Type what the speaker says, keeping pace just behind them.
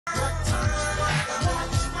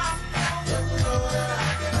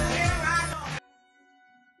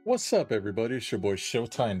What's up, everybody? It's your boy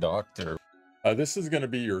Showtime Doctor. This is going to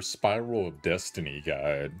be your Spiral of Destiny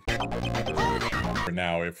guide.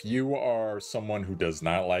 Now, if you are someone who does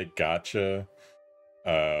not like Gacha,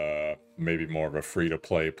 maybe more of a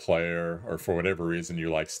free-to-play player, or for whatever reason you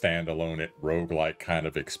like standalone roguelike kind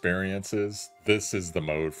of experiences, this is the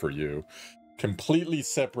mode for you. Completely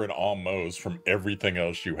separate all modes from everything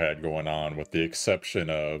else you had going on, with the exception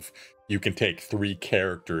of you can take 3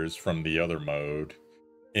 characters from the other mode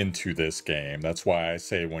into this game. That's why I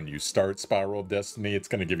say when you start Spiral Destiny, it's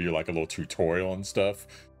going to give you like a little tutorial and stuff.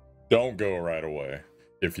 Don't go right away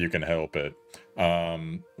if you can help it.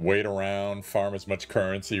 Wait around, farm as much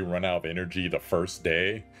currency, run out of energy the first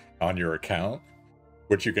day on your account,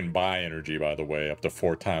 which you can buy energy, by the way, up to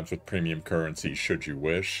 4 times with premium currency should you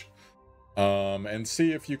wish. And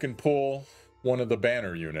see if you can pull one of the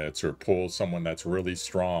banner units or pull someone that's really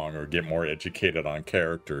strong or get more educated on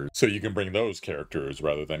characters so you can bring those characters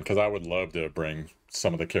rather than, because I would love to bring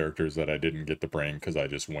some of the characters that I didn't get to bring because I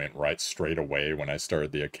just went right straight away when I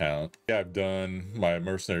started the account. I've done my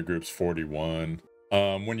mercenary group's 41.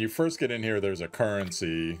 When you first get in here, there's a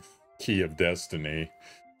currency key of destiny.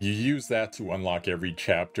 You use that to unlock every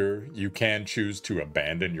chapter. You can choose to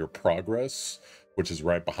abandon your progress, which is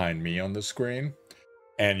right behind me on the screen.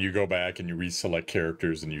 And you go back and you reselect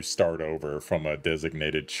characters and you start over from a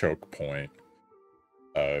designated choke point,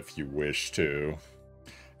 if you wish to.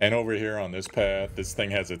 And over here on this path, this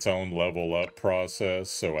thing has its own level up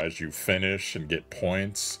process. So as you finish and get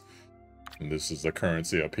points, and this is the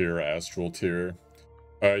currency up here, Astral Tier,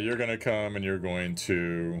 you're going to come and you're going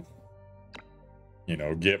to, you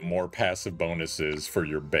know, get more passive bonuses for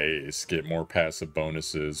your base, get more passive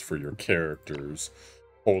bonuses for your characters.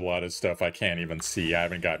 Whole lot of stuff I can't even see. I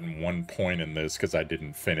haven't gotten 1 point in this because I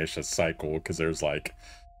didn't finish a cycle, because there's like,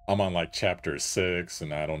 I'm on like chapter 6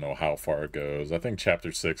 and I don't know how far it goes. I think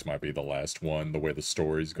chapter 6 might be the last one, the way the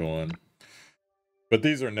story's going. But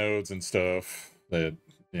these are nodes and stuff that,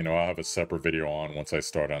 you know, I'll have a separate video on once I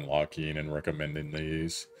start unlocking and recommending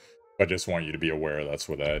these. I just want you to be aware that's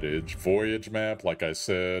what that is. Voyage map, like I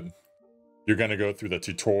said, you're going to go through the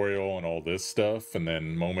tutorial and all this stuff, and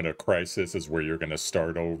then moment of crisis is where you're going to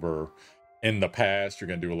start over in the past. You're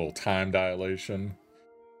going to do a little time dilation,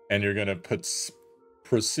 and you're going to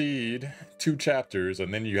proceed 2 chapters,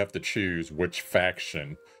 and then you have to choose which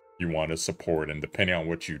faction you want to support, and depending on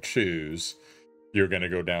what you choose, you're going to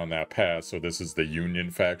go down that path. So this is the Union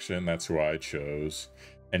faction. That's who I chose.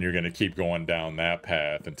 And you're going to keep going down that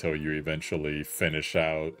path until you eventually finish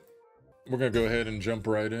out. We're going to go ahead and jump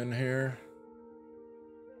right in here.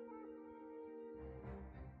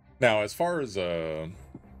 Now, as far as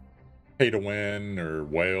pay to win or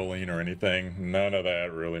whaling or anything, none of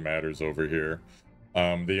that really matters over here.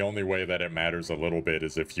 The only way that it matters a little bit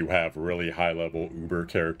is if you have really high-level Uber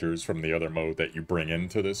characters from the other mode that you bring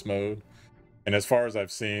into this mode. And as far as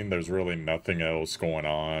I've seen, there's really nothing else going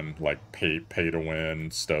on, like pay to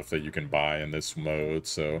win stuff that you can buy in this mode.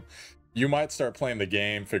 So you might start playing the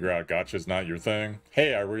game, figure out Gacha's not your thing.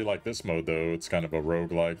 Hey, I really like this mode though. It's kind of a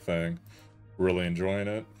roguelike thing. Really enjoying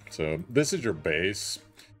it. So this is your base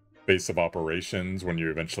of operations when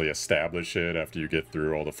you eventually establish it after you get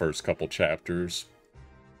through all the first couple chapters.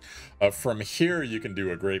 From here, you can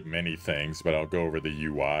do a great many things, but I'll go over the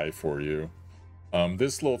UI for you.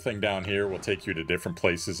 This little thing down here will take you to different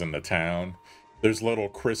places in the town. There's little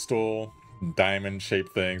crystal,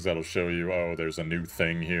 diamond-shaped things that'll show you, oh, there's a new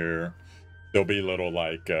thing here. There'll be little,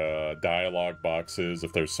 like, dialogue boxes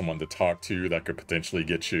if there's someone to talk to that could potentially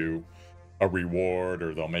get you a reward,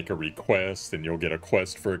 or they'll make a request and you'll get a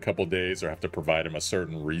quest for a couple days or have to provide them a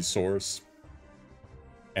certain resource.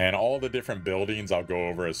 And all the different buildings I'll go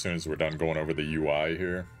over as soon as we're done going over the UI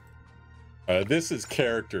here. This is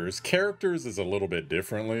characters. Characters is a little bit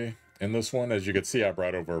differently in this one. As you can see, I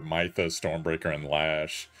brought over Mytha, Stormbreaker, and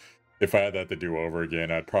Lash. If I had that to do over again,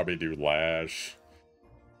 I'd probably do Lash.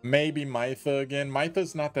 Maybe Mytha again.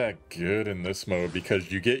 Mytha's not that good in this mode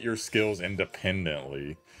because you get your skills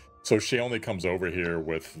independently. So she only comes over here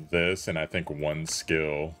with this and I think 1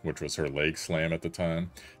 skill, which was her leg slam at the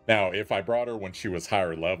time. Now, if I brought her when she was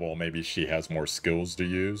higher level, maybe she has more skills to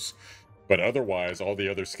use. But otherwise, all the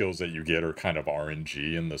other skills that you get are kind of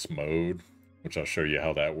RNG in this mode, which I'll show you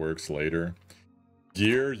how that works later.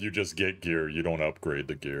 Gear, you just get gear. You don't upgrade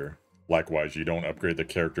the gear. Likewise, you don't upgrade the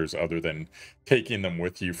characters other than taking them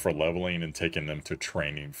with you for leveling and taking them to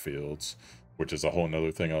training fields, which is a whole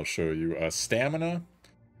nother thing I'll show you. Stamina.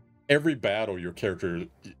 Every battle, your character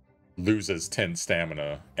loses 10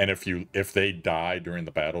 stamina, and if they die during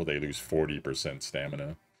the battle, they lose 40%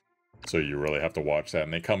 stamina. So you really have to watch that.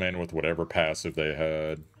 And they come in with whatever passive they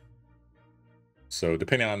had. So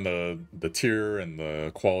depending on the tier and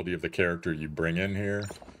the quality of the character you bring in here,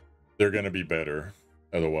 they're going to be better.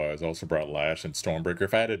 Otherwise, I also brought Lash and Stormbreaker.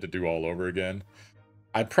 If I had it to do all over again,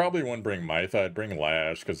 I probably wouldn't bring Mytha. I'd bring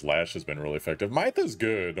Lash because Lash has been really effective. Mytha's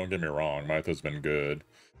good, don't get me wrong. Mytha's been good.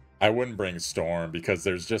 I wouldn't bring Storm because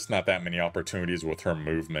there's just not that many opportunities with her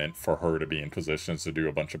movement for her to be in positions to do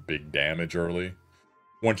a bunch of big damage early.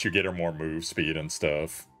 Once you get her more move speed and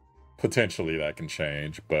stuff, potentially that can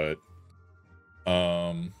change. But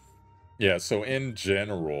yeah, so in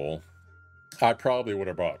general, I probably would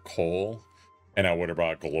have brought Cole and I would have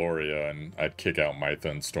brought Gloria and I'd kick out Mytha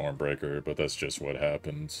and Stormbreaker, but that's just what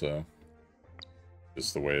happened, so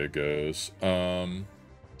just the way it goes. And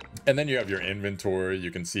then you have your inventory.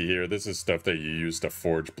 You can see here, this is stuff that you use to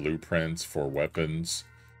forge blueprints for weapons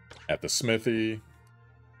at the smithy.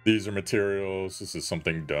 These are materials. This is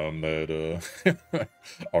something dumb that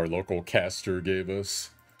our local caster gave us.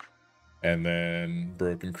 And then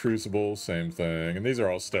broken crucible, same thing. And these are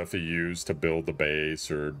all stuff you use to build the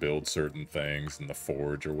base or build certain things in the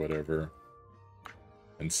forge or whatever.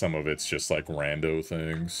 And some of it's just like rando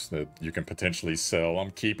things that you can potentially sell.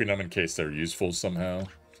 I'm keeping them in case they're useful somehow.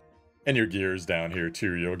 And your gear's down here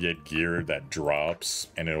too. You'll get gear that drops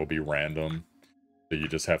and it'll be random. So you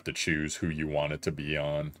just have to choose who you want it to be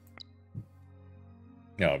on.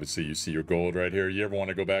 Now, obviously you see your gold right here. You ever want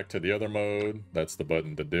to go back to the other mode? That's the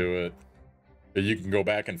button to do it. You can go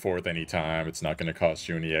back and forth anytime. It's not going to cost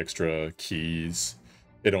you any extra keys.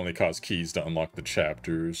 It only costs keys to unlock the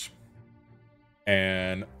chapters.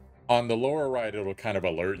 And on the lower right, it'll kind of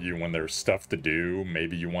alert you when there's stuff to do.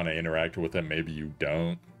 Maybe you want to interact with them, maybe you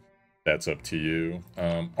don't. That's up to you.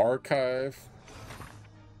 Archive.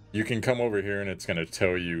 You can come over here and it's going to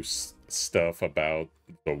tell you stuff about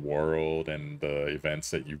the world and the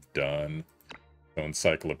events that you've done. So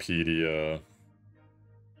encyclopedia.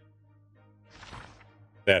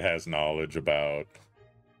 That has knowledge about,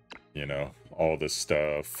 you know, all this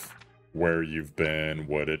stuff, where you've been,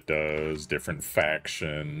 what it does, different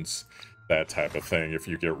factions, that type of thing, if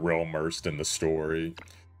you get real immersed in the story.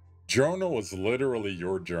 Journal is literally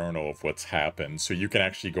your journal of what's happened, so you can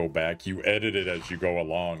actually go back, you edit it as you go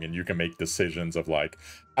along, and you can make decisions of like,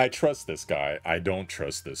 I trust this guy, I don't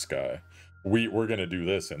trust this guy. We're going to do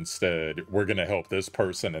this instead. We're going to help this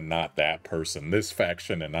person and not that person, this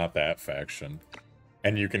faction and not that faction.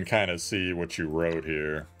 And you can kind of see what you wrote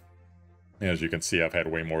here. As you can see, I've had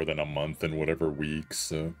way more than a month and whatever weeks,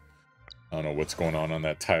 so I don't know what's going on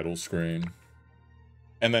that title screen.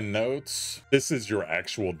 And then notes. This is your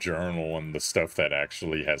actual journal and the stuff that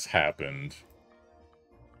actually has happened.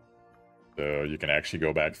 So you can actually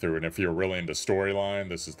go back through, and if you're really into storyline,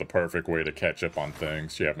 this is the perfect way to catch up on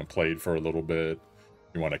things you haven't played for a little bit.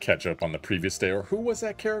 You want to catch up on the previous day, or who was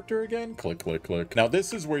that character again? Click, click, click. Now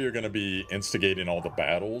this is where you're going to be instigating all the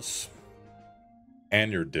battles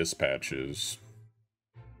and your dispatches.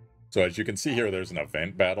 So as you can see here, there's an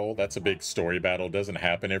event battle. That's a big story battle. It doesn't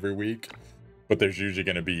happen every week, but there's usually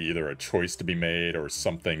going to be either a choice to be made or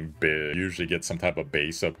something big. You usually get some type of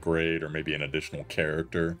base upgrade or maybe an additional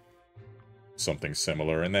character, something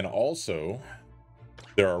similar. And then also,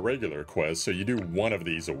 there are regular quests, so you do one of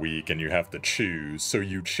these a week and you have to choose. So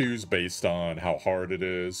you choose based on how hard it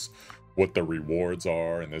is, what the rewards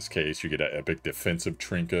are. In this case, you get an epic defensive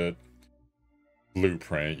trinket.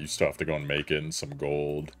 Blueprint, you still have to go and make it, and some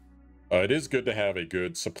gold. It is good to have a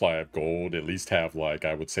good supply of gold, at least have like,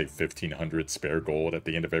 I would say 1,500 spare gold at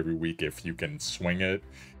the end of every week if you can swing it.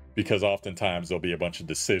 Because oftentimes there'll be a bunch of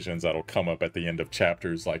decisions that'll come up at the end of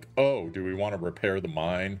chapters like, oh, do we want to repair the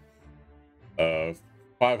mine?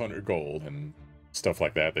 500 gold and stuff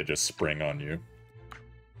like that. They just spring on you.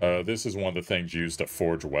 This is one of the things used to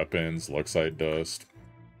forge weapons, Luxite dust.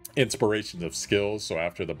 Inspirations of skills, so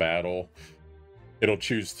after the battle, it'll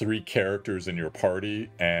choose 3 characters in your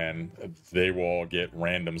party, and they will all get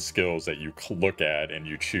random skills that you look at, and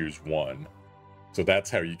you choose one. So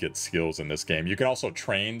that's how you get skills in this game. You can also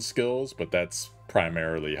train skills, but that's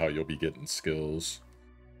primarily how you'll be getting skills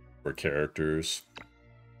for characters.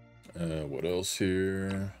 What else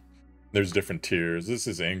here? There's different tiers. This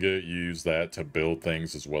is ingot. You use that to build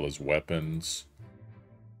things as well as weapons.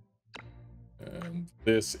 And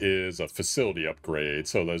this is a facility upgrade.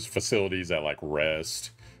 So there's facilities that like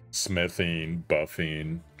rest, smithing,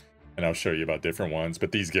 buffing, and I'll show you about different ones,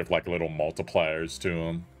 but these give like little multipliers to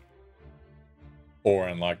them. Or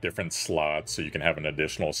unlock different slots, so you can have an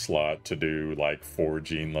additional slot to do like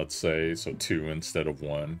forging, let's say, so 2 instead of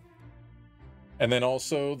 1. And then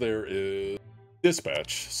also there is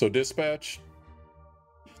dispatch. So dispatch,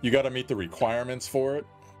 you got to meet the requirements for it.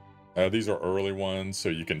 These are early ones, so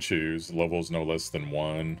you can choose levels no less than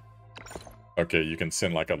 1. Okay, you can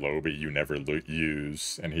send like a lobby you never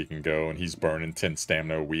use, and he can go and he's burning 10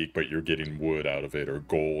 stamina a week, but you're getting wood out of it or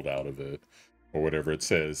gold out of it or whatever it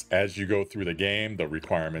says. As you go through the game, the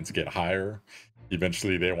requirements get higher.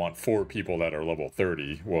 Eventually, they want 4 people that are level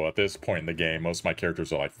 30. Well, at this point in the game, most of my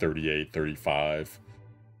characters are like 38, 35.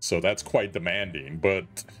 So that's quite demanding,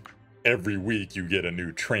 but every week you get a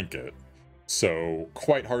new trinket. So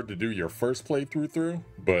quite hard to do your first playthrough through,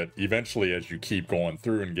 but eventually as you keep going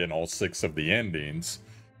through and getting all 6 of the endings,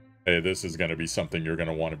 hey, this is going to be something you're going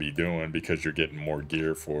to want to be doing because you're getting more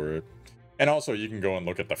gear for it. And also you can go and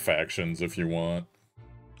look at the factions if you want.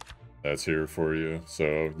 That's here for you.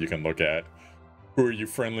 So you can look at who are you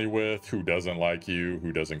friendly with, who doesn't like you,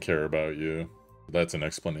 who doesn't care about you. That's an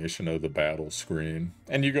explanation of the battle screen.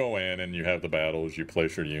 And you go in and you have the battles, you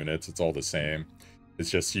place your units, it's all the same. It's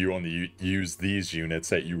just you only use these units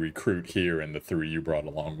that you recruit here and the 3 you brought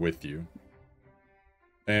along with you.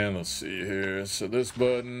 And let's see here. So this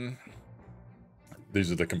button,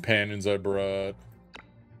 these are the companions I brought.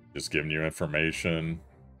 Just giving you information.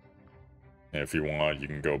 And if you want, you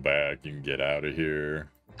can go back, you can get out of here.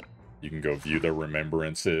 You can go view the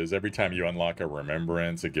remembrances. Every time you unlock a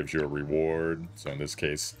remembrance, it gives you a reward. So in this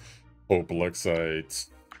case, Hope Luxite,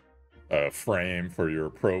 frame for your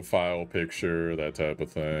profile picture, that type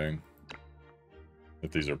of thing.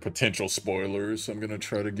 If these are potential spoilers, I'm going to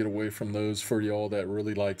try to get away from those for y'all that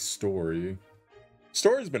really like story.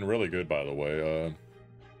 Story's been really good, by the way.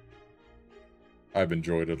 I've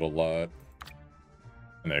enjoyed it a lot.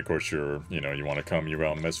 And then, of course, you want to come, you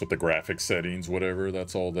want to mess with the graphic settings, whatever,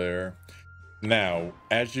 that's all there. Now,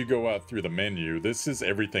 as you go out through the menu, this is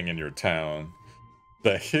everything in your town.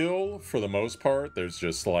 The hill, for the most part, there's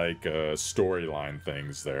just like storyline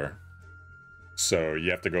things there. So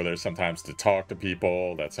you have to go there sometimes to talk to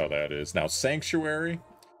people. That's how that is. Now, Sanctuary,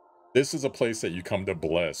 this is a place that you come to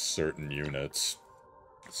bless certain units.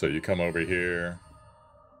 So you come over here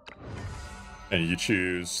and you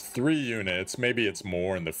choose 3 units. Maybe it's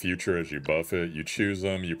more in the future as you buff it. You choose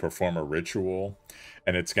them, you perform a ritual,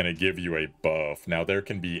 and it's going to give you a buff. Now, there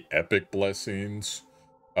can be epic blessings.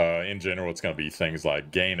 In general, it's going to be things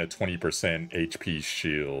like gain a 20% HP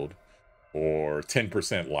shield or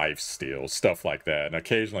 10% life steal, stuff like that. And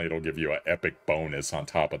occasionally it'll give you an epic bonus on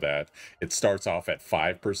top of that. It starts off at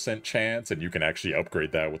 5% chance, and you can actually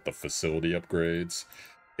upgrade that with the facility upgrades.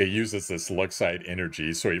 It uses this Luxite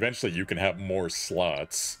energy, so eventually you can have more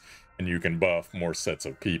slots and you can buff more sets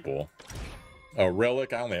of people.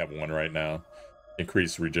 Relic, I only have 1 right now.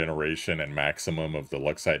 Increase regeneration and maximum of the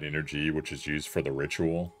Luxite energy, which is used for the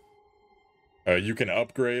ritual. You can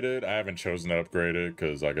upgrade it. I haven't chosen to upgrade it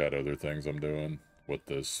because I got other things I'm doing with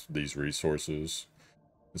these resources,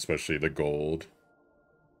 especially the gold.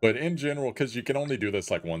 But in general, because you can only do this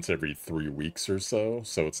like once every 3 weeks or so,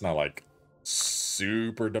 so it's not like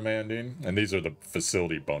super demanding. And these are the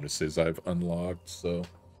facility bonuses I've unlocked. So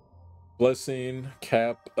blessing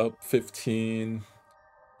cap up 15,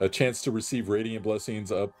 a chance to receive radiant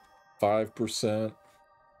blessings up 5%,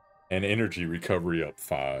 and energy recovery up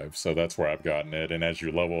 5. So that's where I've gotten it. And as you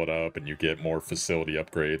level it up and you get more facility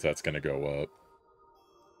upgrades, that's going to go up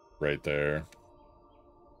right there.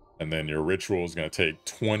 And then your ritual is going to take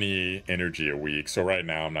 20 energy a week. So right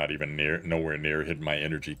now I'm not even nowhere near hitting my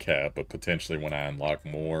energy cap, but potentially when I unlock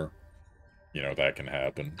more, that can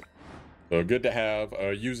happen. So good to have.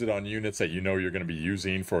 Use it on units that you know you're going to be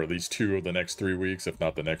using for at least 2 of the next 3 weeks, if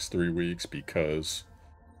not the next 3 weeks, because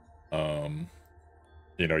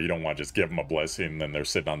you don't want to just give them a blessing and then they're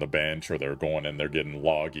sitting on the bench, or they're going and they're getting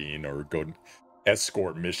logging or go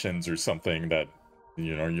escort missions or something that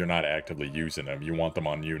you're not actively using them. You want them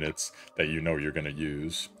on units that you're going to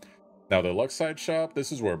use. Now the Luxite shop,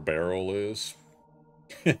 this is where Barrel is.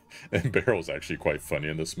 And Barrel's actually quite funny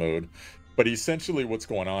in this mode. But essentially what's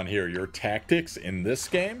going on here, your tactics in this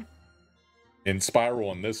game, in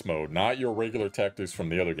Spiral in this mode, not your regular tactics from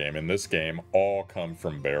the other game, in this game, all come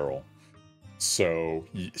from Barrel. So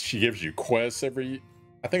she gives you quests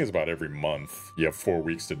I think it's about every month. You have 4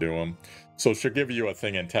 weeks to do them. So she'll give you a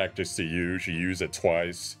thing in tactics to use. You use it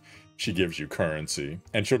twice. She gives you currency.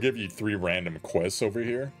 And she'll give you 3 random quests over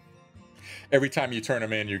here. Every time you turn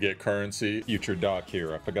them in, you get currency. Future Doc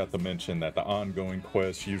here. I forgot to mention that the ongoing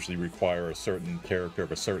quests usually require a certain character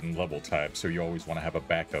of a certain level type. So you always want to have a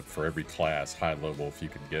backup for every class, high level, if you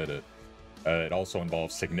can get it. It also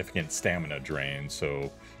involves significant stamina drain,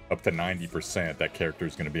 so up to 90% that character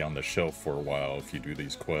is going to be on the shelf for a while if you do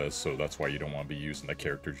these quests, so that's why you don't want to be using the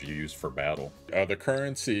characters you use for battle. The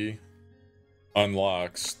currency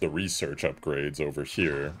unlocks the research upgrades over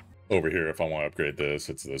here. Over here, if I want to upgrade this,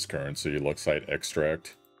 it's this currency, Luxite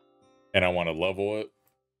Extract, and I want to level it.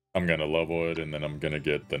 I'm gonna level it, and then I'm gonna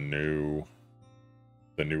get the new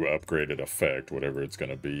upgraded effect, whatever it's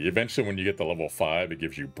gonna be. Eventually, when you get to level 5, it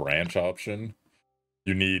gives you branch option.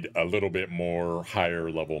 You need a little bit more higher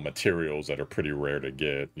level materials that are pretty rare to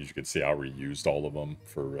get. As you can see, I reused all of them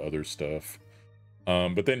for other stuff.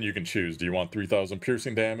 But then you can choose, do you want 3,000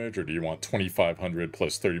 piercing damage, or do you want 2,500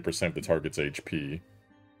 plus 30% of the target's HP?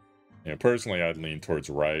 You know, personally, I'd lean towards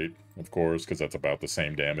right, of course, because that's about the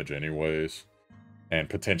same damage anyways. And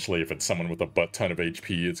potentially, if it's someone with a butt ton of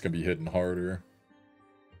HP, it's going to be hitting harder.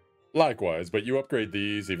 Likewise, but you upgrade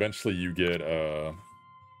these, eventually you get,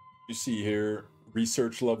 you see here,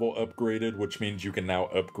 research level upgraded, which means you can now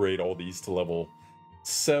upgrade all these to level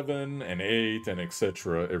 7 and 8 and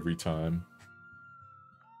etc. every time.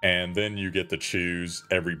 And then you get to choose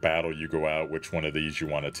every battle you go out which one of these you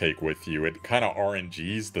want to take with you. It kind of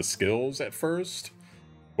RNGs the skills at first,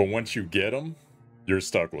 but once you get them, you're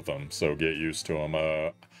stuck with them, so get used to them.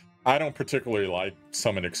 I don't particularly like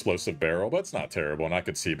summon explosive barrel, but it's not terrible, and I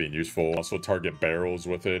could see it being useful. Also target barrels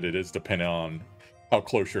with it. It is dependent on how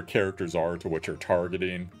close your characters are to what you're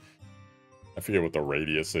targeting. I forget what the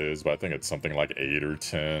radius is, but I think it's something like 8 or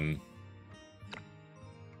 10.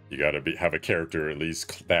 You gotta have a character at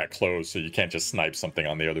least that close, so you can't just snipe something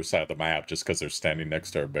on the other side of the map just because they're standing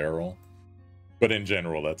next to a barrel. But in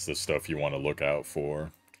general, that's the stuff you want to look out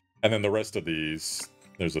for. And then the rest of these,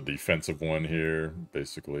 there's a defensive one here.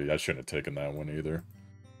 Basically, I shouldn't have taken that one either.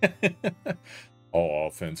 All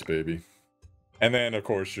offense, baby. And then, of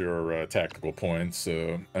course, your tactical points.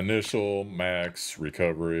 Initial, max,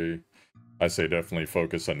 recovery. I say definitely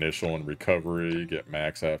focus initial and recovery. Get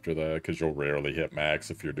max after that, because you'll rarely hit max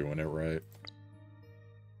if you're doing it right.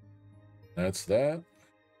 That's that.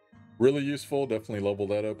 Really useful. Definitely level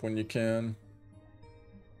that up when you can.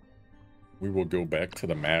 We will go back to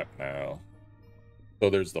the map now. So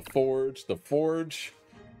there's the forge. The forge,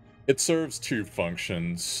 it serves 2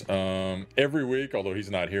 functions. Every week, although he's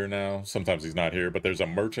not here now, sometimes he's not here, but there's a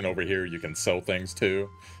merchant over here you can sell things to.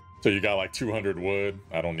 So you got like 200 wood.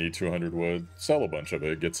 I don't need 200 wood. Sell a bunch of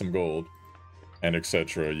it, get some gold, and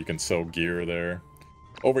etc. You can sell gear there.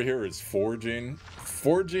 Over here is forging.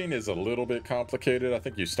 Forging is a little bit complicated. I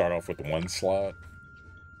think you start off with 1 slot.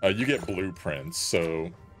 You get blueprints, so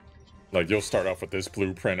like you'll start off with this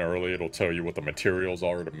blueprint early. It'll tell you what the materials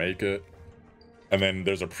are to make it. And then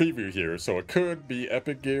there's a preview here, so it could be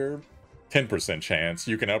epic gear, 10% chance.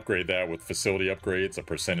 You can upgrade that with facility upgrades, a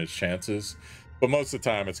percentage chances. But most of the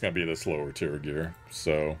time, it's going to be this lower tier gear.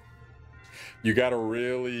 So you got to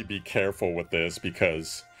really be careful with this,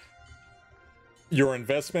 because your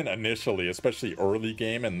investment initially, especially early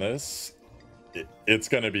game in this, it's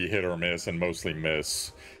going to be hit or miss, and mostly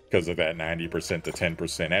miss because of that 90% to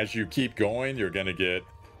 10%. As you keep going, you're going to get,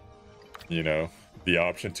 you know, the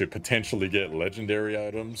option to potentially get legendary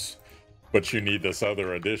items, but you need this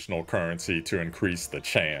other additional currency to increase the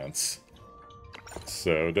chance.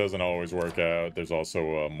 So it doesn't always work out. There's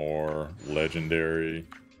also a more legendary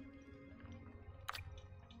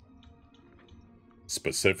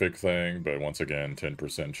specific thing, but once again,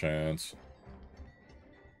 10% chance.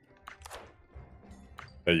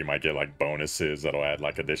 That you might get like bonuses that'll add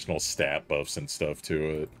like additional stat buffs and stuff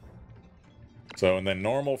to it. So, and then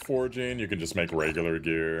normal forging, you can just make regular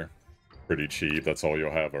gear. Pretty cheap. That's all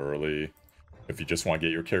you'll have early. If you just want to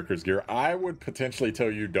get your character's gear, I would potentially tell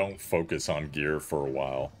you don't focus on gear for a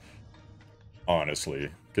while. Honestly.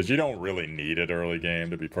 Because you don't really need it early game,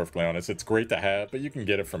 to be perfectly honest. It's great to have, but you can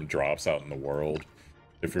get it from drops out in the world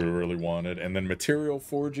if you really want it. And then material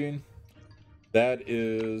forging. That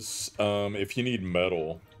is, if you need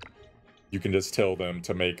metal, you can just tell them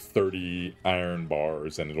to make 30 iron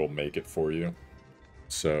bars and it'll make it for you.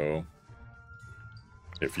 So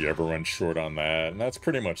if you ever run short on that, and that's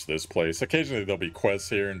pretty much this place. Occasionally there'll be quests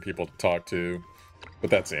here and people to talk to, but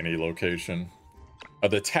that's any location.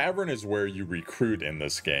 The tavern is where you recruit in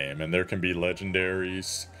this game, and there can be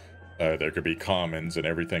legendaries, there could be commons and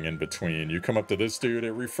everything in between. You come up to this dude,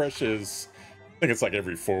 it refreshes, I think it's like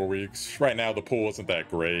every 4 weeks. Right now the pool isn't that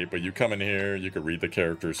great, but you come in here, you can read the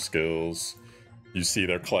character's skills, you see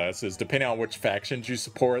their classes. Depending on which factions you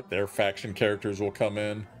support, their faction characters will come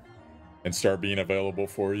in and start being available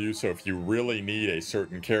for you. So if you really need a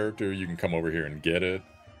certain character, you can come over here and get it.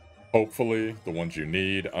 Hopefully, the ones you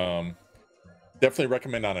need. Definitely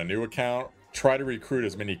recommend on a new account, try to recruit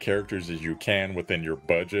as many characters as you can within your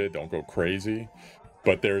budget. Don't go crazy.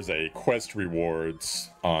 But there's a quest rewards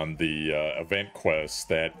on the event quest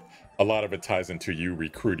that a lot of it ties into you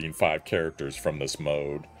recruiting 5 characters from this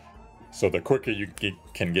mode. So the quicker you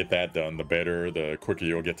can get that done, the better. The quicker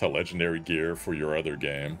you'll get to legendary gear for your other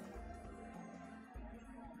game.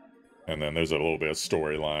 And then there's a little bit of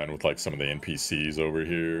storyline with like some of the NPCs over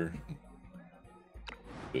here.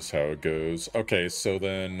 Just how it goes. Okay, so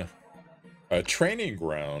then training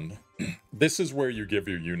ground. This is where you give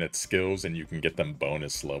your unit skills and you can get them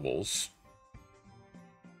bonus levels.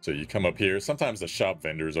 So you come up here. Sometimes the shop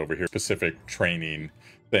vendors over here, specific training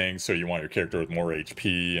things. So you want your character with more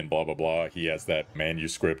HP and blah, blah, blah. He has that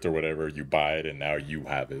manuscript or whatever. You buy it and now you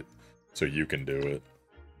have it. So you can do it.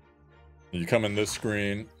 You come in this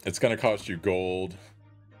screen. It's going to cost you gold.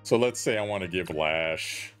 So let's say I want to give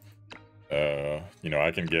Lash. You know,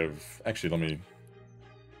 I can give... Actually, let me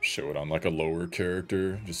show it on like a lower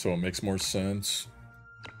character just so it makes more sense.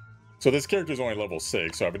 So this character is only level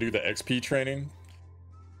 6. So I would do the XP training.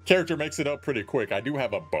 Character makes it up pretty quick. I do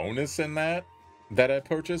have a bonus in that I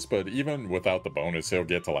purchased, but even without the bonus, he'll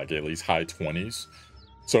get to like at least high 20s.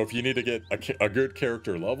 So if you need to get a good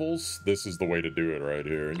character levels, this is the way to do it right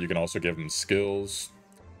here. You can also give him skills.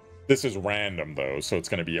 This is random though, so it's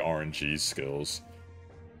going to be RNG skills.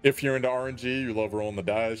 If you're into RNG, you love rolling the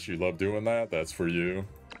dice, you love doing that, that's for you.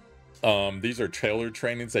 These are tailored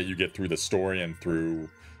trainings that you get through the story and through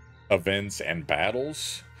events and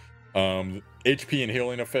battles. HP and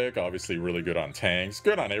healing effect, obviously really good on tanks.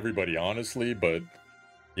 Good on everybody, honestly, but,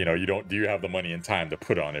 you know, do you have the money and time to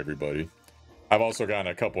put on everybody? I've also gotten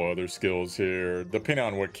a couple other skills here, depending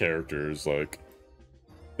on what characters, like...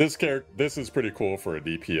 This is pretty cool for a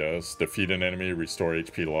DPS. Defeat an enemy, restore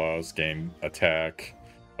HP loss, gain attack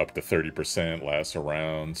up to 30%, lasts a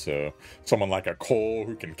round. So someone like a Cole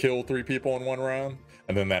who can kill 3 people in 1 round,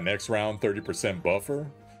 and then that next round, 30% buffer.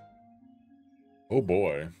 Oh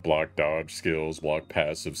boy. Block dodge skills, block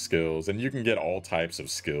passive skills, and you can get all types of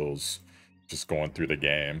skills just going through the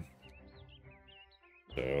game.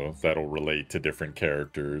 So that'll relate to different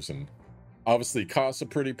characters, and obviously costs a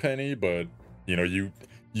pretty penny, but you know,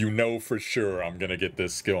 you know for sure I'm gonna get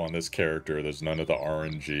this skill on this character. There's none of the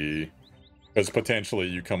RNG, because potentially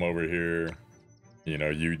you come over here, you know,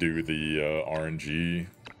 you do the RNG.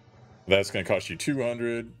 That's gonna cost you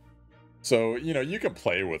 200. So, you know, you can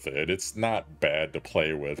play with it. It's not bad to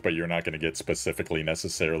play with, but you're not going to get specifically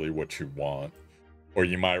necessarily what you want. Or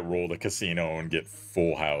you might roll the casino and get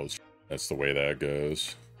full house. That's the way that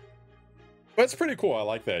goes. But it's pretty cool. I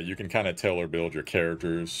like that. You can kind of tailor build your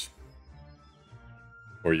characters.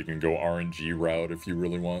 Or you can go RNG route if you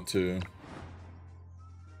really want to.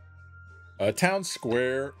 Town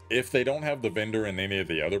Square, if they don't have the vendor in any of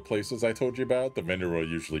the other places I told you about, the vendor will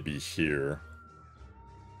usually be here.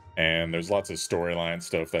 And there's lots of storyline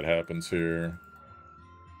stuff that happens here.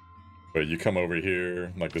 But you come over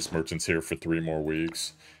here, like this merchant's here for 3 more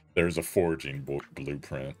weeks. There's a forging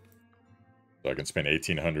blueprint. So I can spend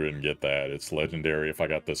 1,800 and get that. It's legendary if I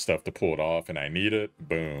got the stuff to pull it off and I need it.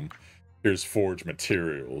 Boom. Here's forged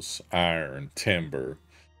materials, iron, timber,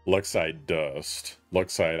 luxite dust,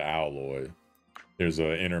 luxite alloy. Here's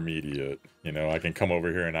an intermediate. You know, I can come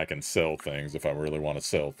over here and I can sell things if I really want to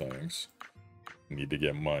sell things. Need to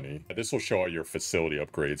get money. This will show all your facility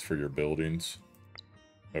upgrades for your buildings.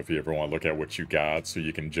 If you ever want to look at what you got, so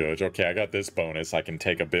you can judge, okay, I got this bonus, I can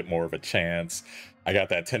take a bit more of a chance. I got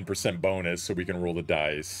that 10% bonus, so we can roll the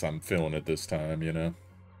dice. I'm feeling it this time, you know.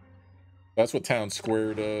 That's what Town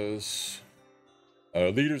Square does.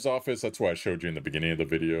 Leader's office, that's what I showed you in the beginning of the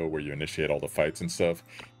video, where you initiate all the fights and stuff.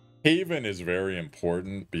 Haven is very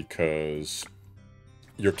important because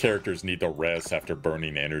your characters need to rest after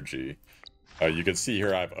burning energy. You can see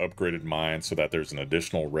here I've upgraded mine so that there's an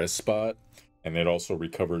additional rest spot, and it also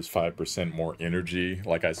recovers 5% more energy.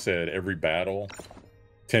 Like I said, every battle,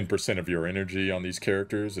 10% of your energy on these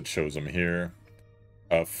characters. It shows them here.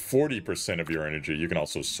 40% of your energy. You can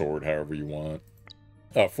also sword however you want.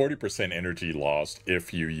 40% energy lost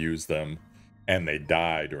if you use them and they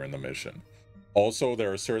die during the mission. Also,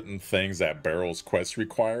 there are certain things that Barrel's quests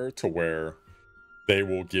require to where they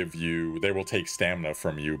will take stamina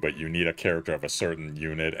from you, but you need a character of a certain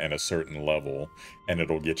unit and a certain level, and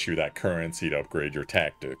it'll get you that currency to upgrade your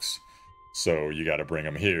tactics. So you got to bring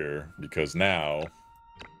them here, because now...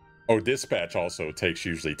 Oh, dispatch also takes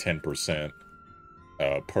usually 10%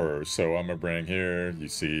 per. So I'm going to bring here, you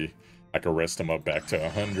see, I can rest them up back to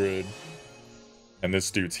 100. And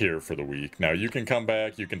this dude's here for the week. Now you can come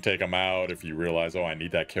back, you can take them out if you realize, oh, I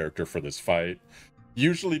need that character for this fight.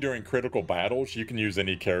 Usually during critical battles, you can use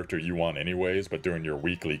any character you want anyways, but during your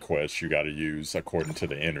weekly quests, you got to use according to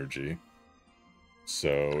the energy.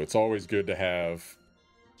 So it's always good to have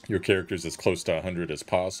your characters as close to 100 as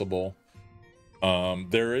possible.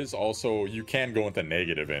 There is also, you can go into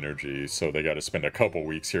negative energy, so they got to spend a couple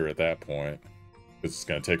weeks here at that point. It's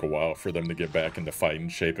going to take a while for them to get back into fighting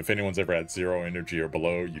shape. If anyone's ever had 0 energy or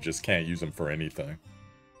below, you just can't use them for anything.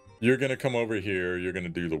 You're going to come over here. You're going to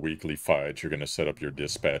do the weekly fights. You're going to set up your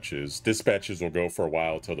dispatches. Dispatches will go for a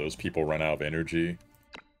while till those people run out of energy.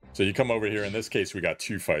 So you come over here. In this case, we got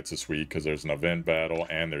 2 fights this week because there's an event battle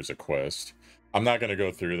and there's a quest. I'm not going to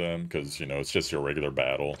go through them because, you know, it's just your regular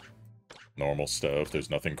battle. Normal stuff.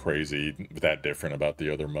 There's nothing crazy that different about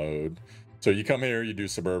the other mode. So you come here, you do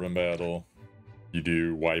suburban battle, you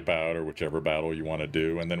do wipeout or whichever battle you want to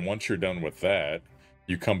do, and then once you're done with that,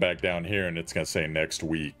 you come back down here and it's going to say next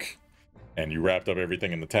week. And you wrapped up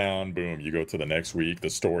everything in the town, boom, you go to the next week, the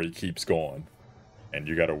story keeps going. And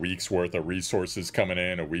you got a week's worth of resources coming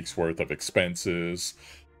in, a week's worth of expenses,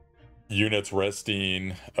 units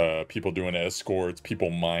resting, people doing escorts, people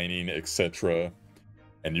mining, etc.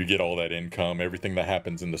 And you get all that income. Everything that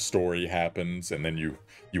happens in the story happens, and then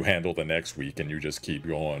you handle the next week and you just keep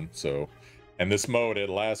going. So, and this mode, it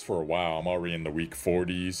lasts for a while. I'm already in the week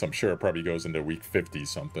 40s. I'm sure it probably goes into week 50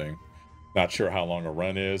 something. Not sure how long a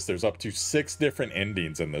run is. There's up to 6 different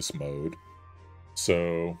endings in this mode.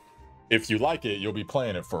 So if you like it, you'll be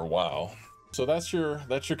playing it for a while. So that's your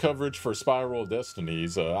coverage for Spiral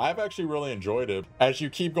Destinies. I've actually really enjoyed it. As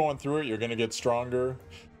you keep going through it, you're going to get stronger.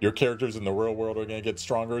 Your characters in the real world are going to get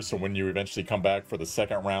stronger. So when you eventually come back for the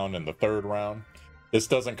 2nd round and the 3rd round, this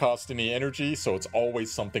doesn't cost any energy. So it's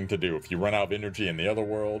always something to do. If you run out of energy in the other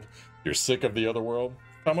world, you're sick of the other world,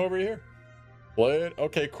 come over here. Play it.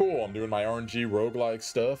 Okay, cool. I'm doing my RNG roguelike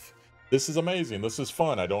stuff. This is amazing. This is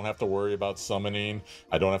fun. I don't have to worry about summoning.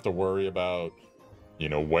 I don't have to worry about, you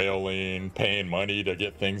know, whaling, paying money to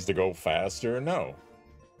get things to go faster. No.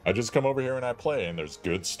 I just come over here and I play, and there's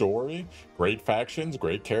good story, great factions,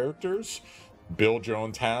 great characters, build your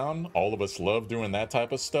own town. All of us love doing that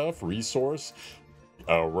type of stuff. Resource,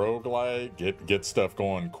 roguelike, get stuff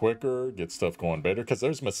going quicker, get stuff going better, because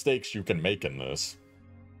there's mistakes you can make in this,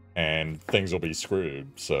 and things will be screwed.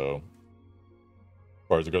 So, as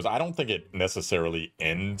far as it goes, I don't think it necessarily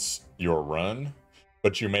ends your run,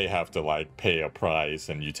 but you may have to like pay a price,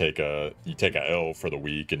 and you take a L for the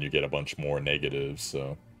week, and you get a bunch more negatives.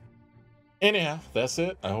 So anyhow, that's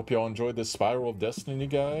it. I hope y'all enjoyed this Spiral of Destiny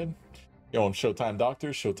guide. Yo, I'm Showtime Doctor,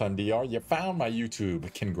 Showtime DR. You found my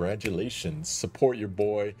YouTube. Congratulations. Support your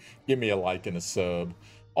boy. Give me a like and a sub.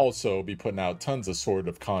 Also, be putting out tons of sort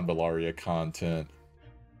of Convallaria content.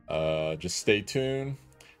 Just stay tuned,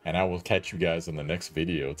 and I will catch you guys in the next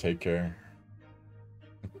video. Take care.